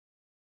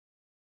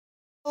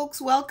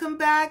Folks, welcome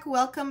back,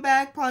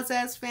 PAW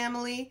ZAZZ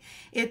family.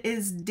 It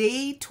is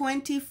day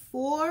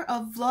 24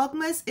 of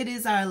Vlogmas. It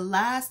is our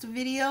last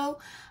video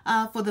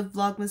for the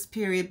Vlogmas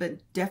period, but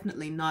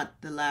definitely not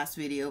the last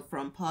video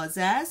from PAW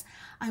ZAZZ.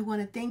 I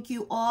want to thank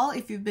you all.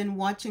 If you've been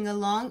watching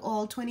along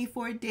all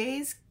 24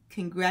 days,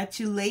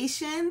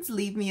 congratulations.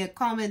 Leave me a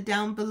comment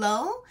down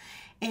below.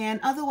 And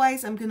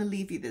otherwise, I'm going to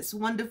leave you this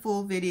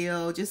wonderful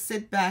video. Just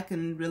sit back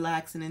and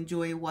relax and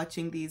enjoy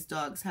watching these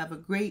dogs have a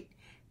great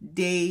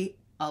day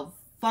of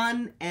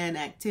fun and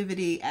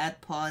activity at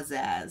PAW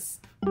ZAZZ.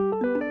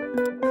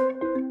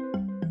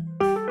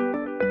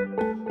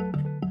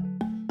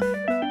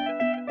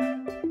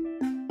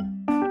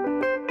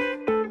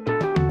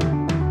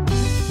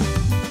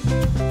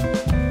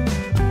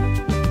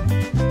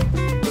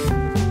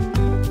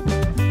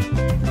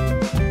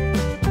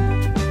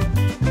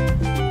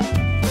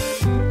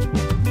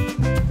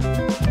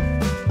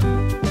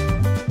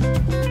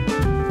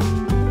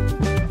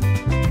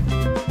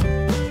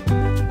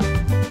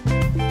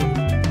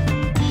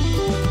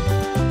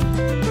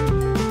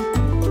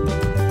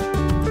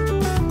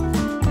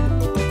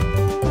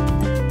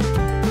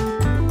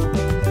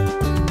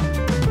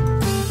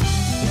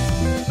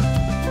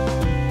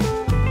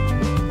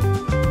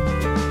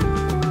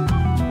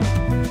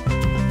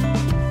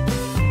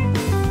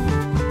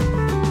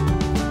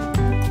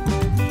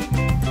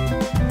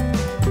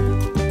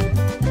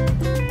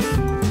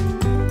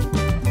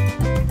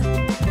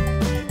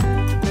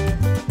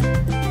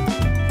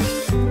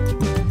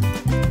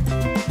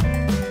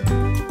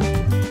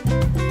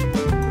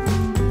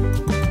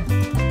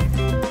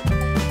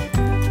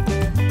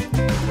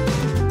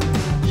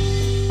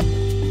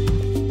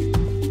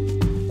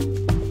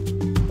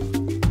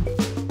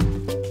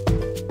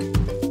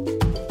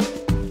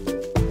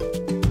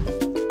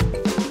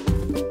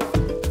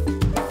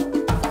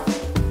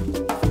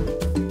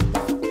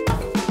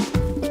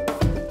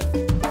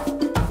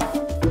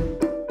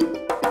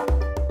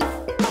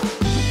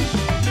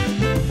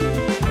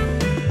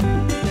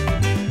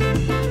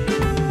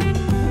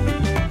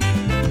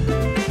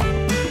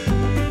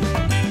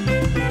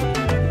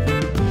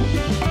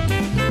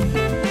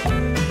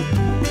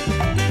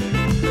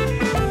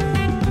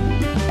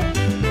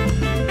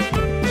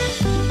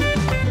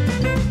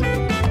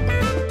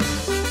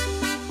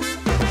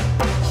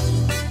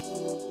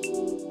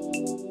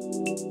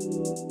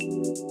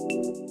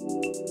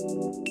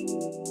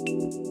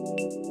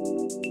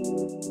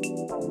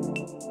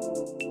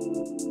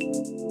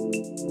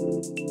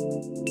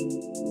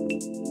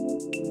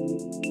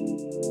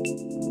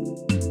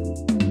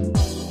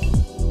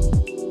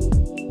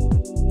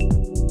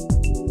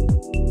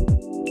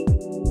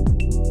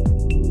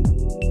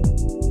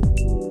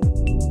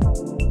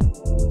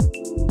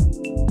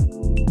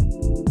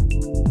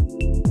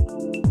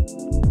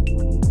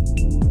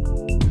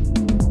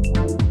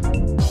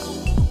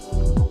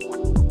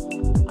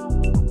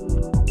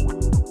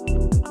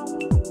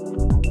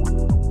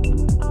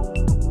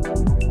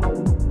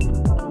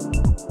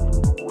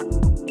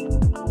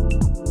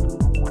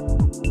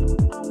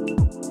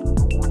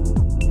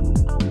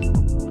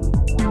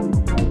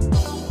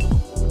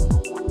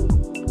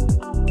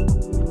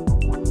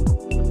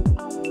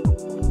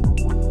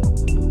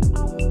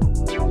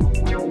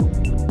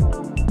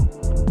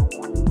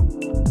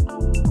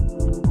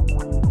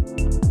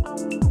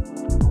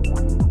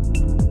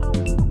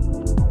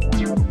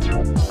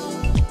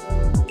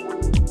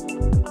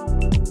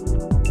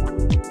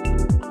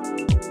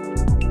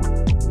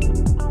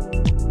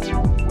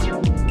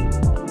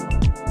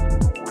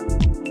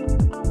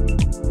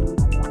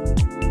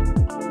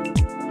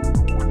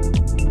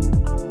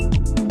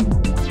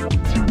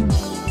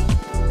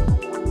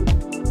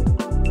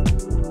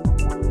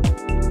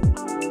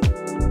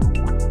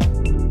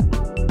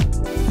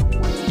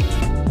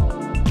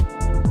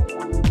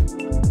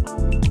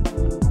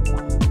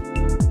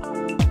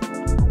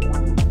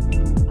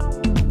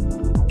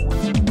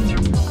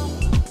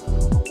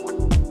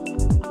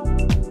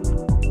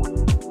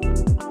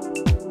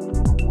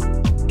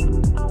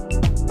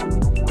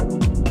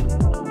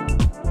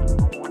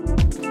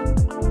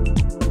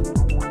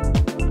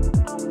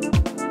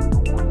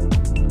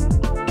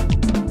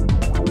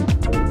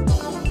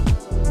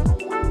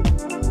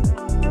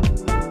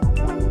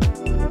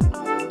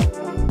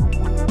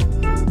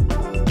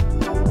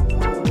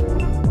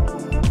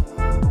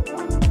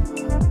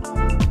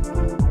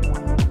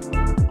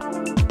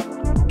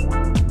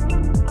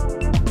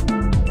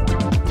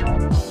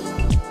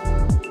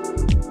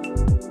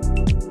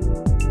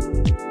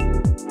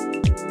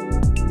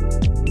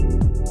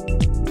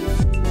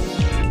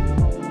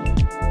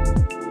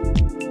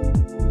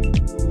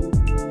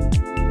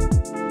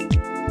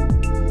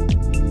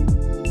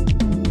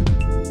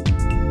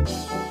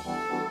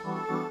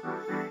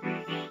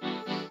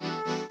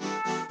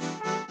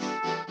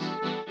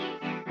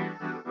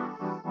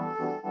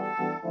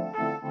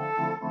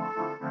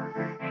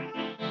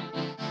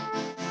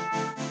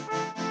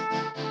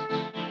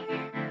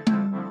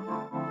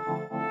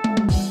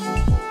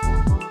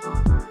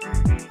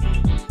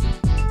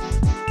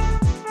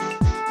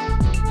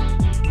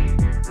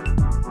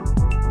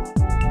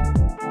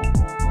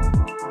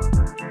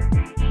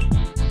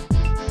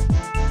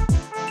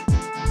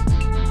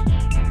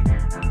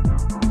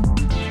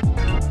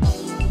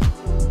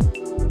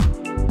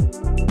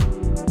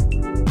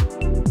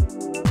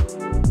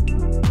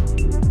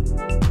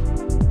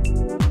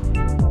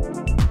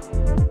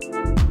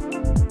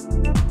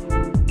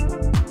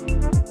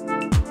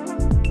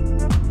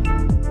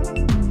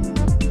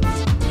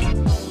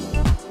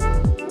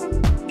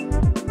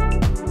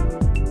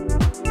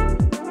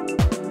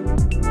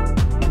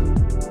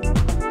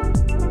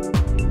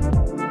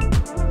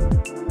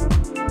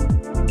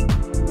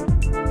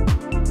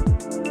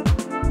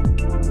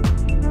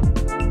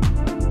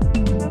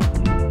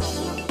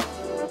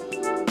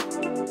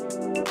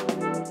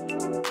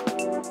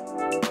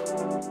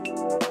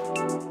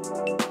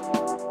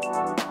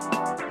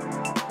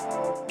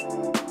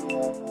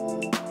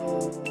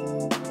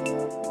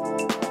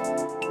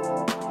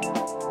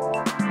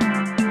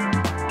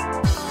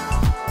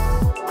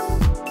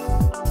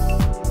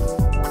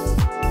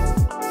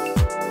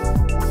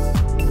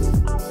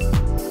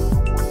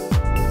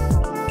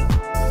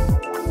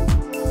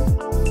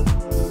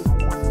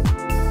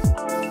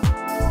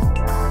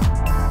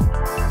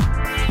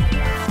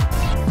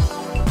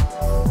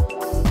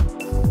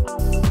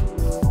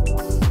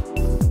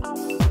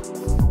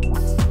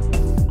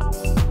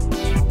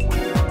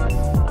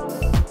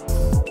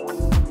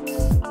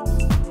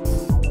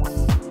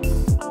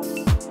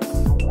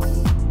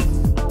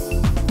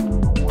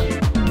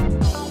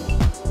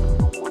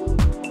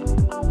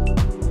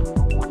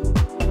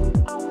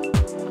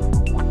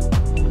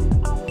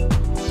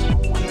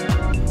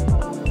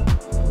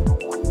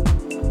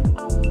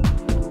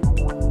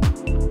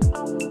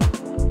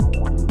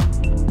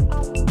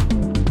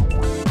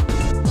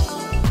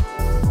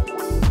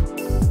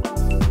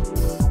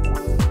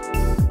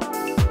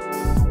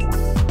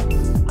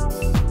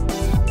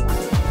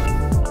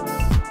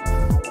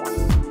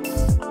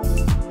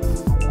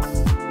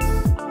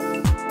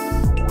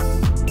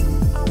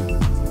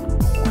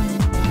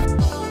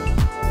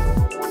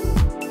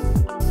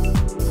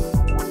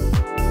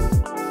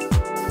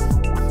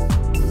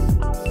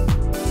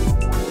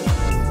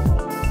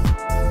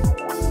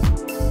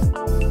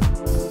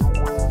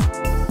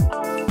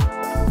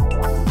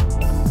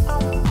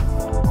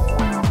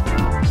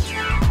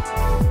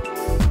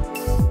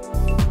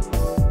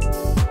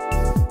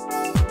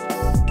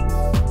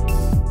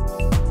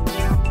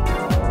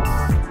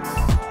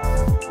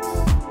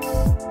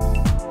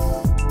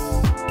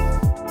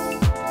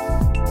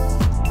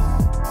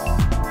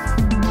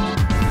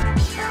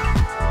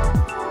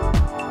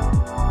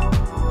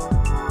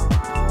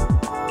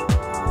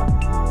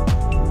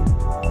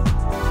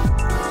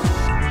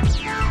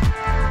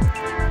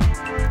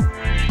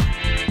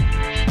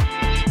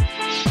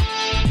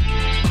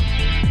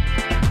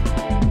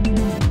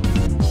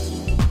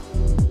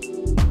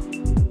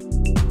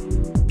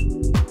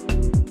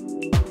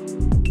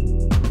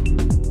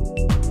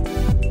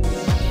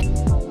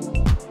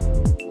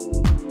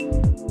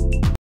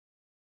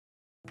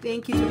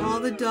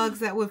 the dogs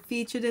that were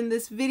featured in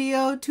this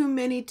video. Too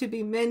many to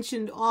be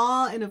mentioned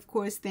all. And of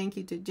course, thank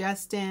you to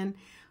Justin.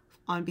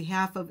 On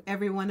behalf of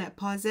everyone at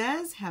PAW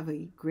ZAZZ, have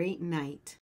a great night.